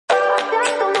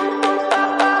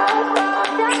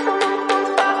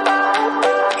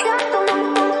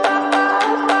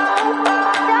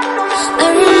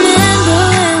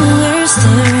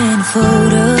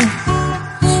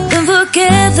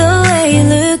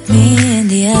look me in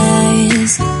the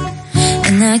eyes,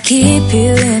 and I keep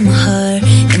you in my heart.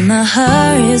 In my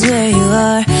heart is where you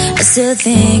are. I still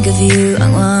think of you,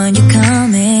 I want you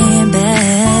coming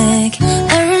back.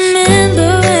 I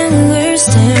remember when we were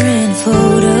staring at a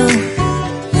photo.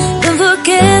 Don't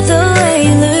forget the way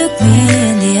you look me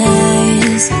in the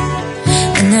eyes,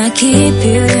 and I keep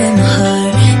you in my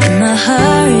heart. In my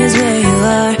heart is where you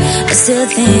are. I still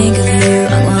think of you,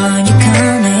 I want you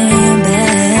coming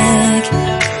back.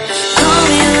 Call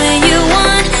me when you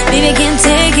want, baby, I can't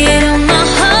take it on my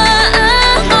heart.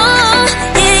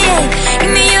 Yeah, yeah,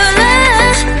 give me your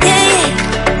love, yeah, yeah.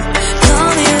 Call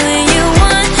me when you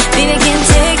want, baby, I can't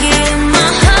take it on my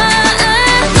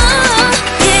heart.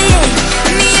 Yeah, yeah,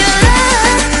 give me your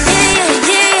love, yeah,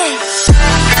 yeah, yeah.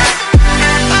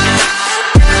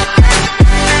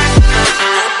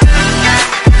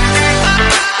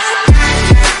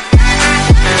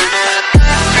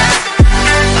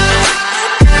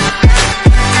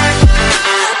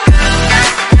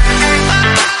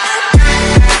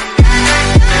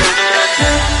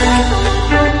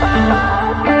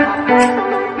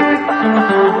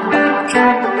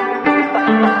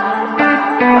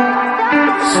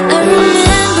 I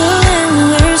remember when we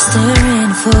were staring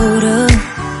at a photo.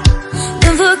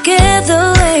 Don't forget the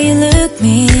way you look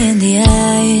me in the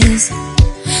eyes,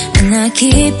 and I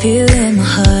keep you in my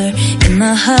heart. In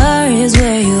my heart is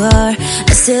where you are.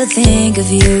 I still think of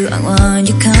you, I want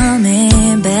you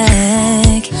coming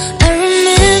back. I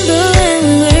remember when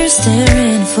we were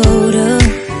staring at a photo.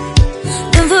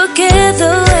 Don't forget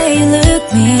the way you look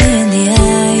me in the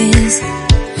eyes,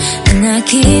 and I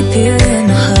keep you in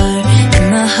my heart. In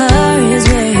my heart is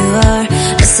where you are.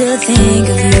 I still think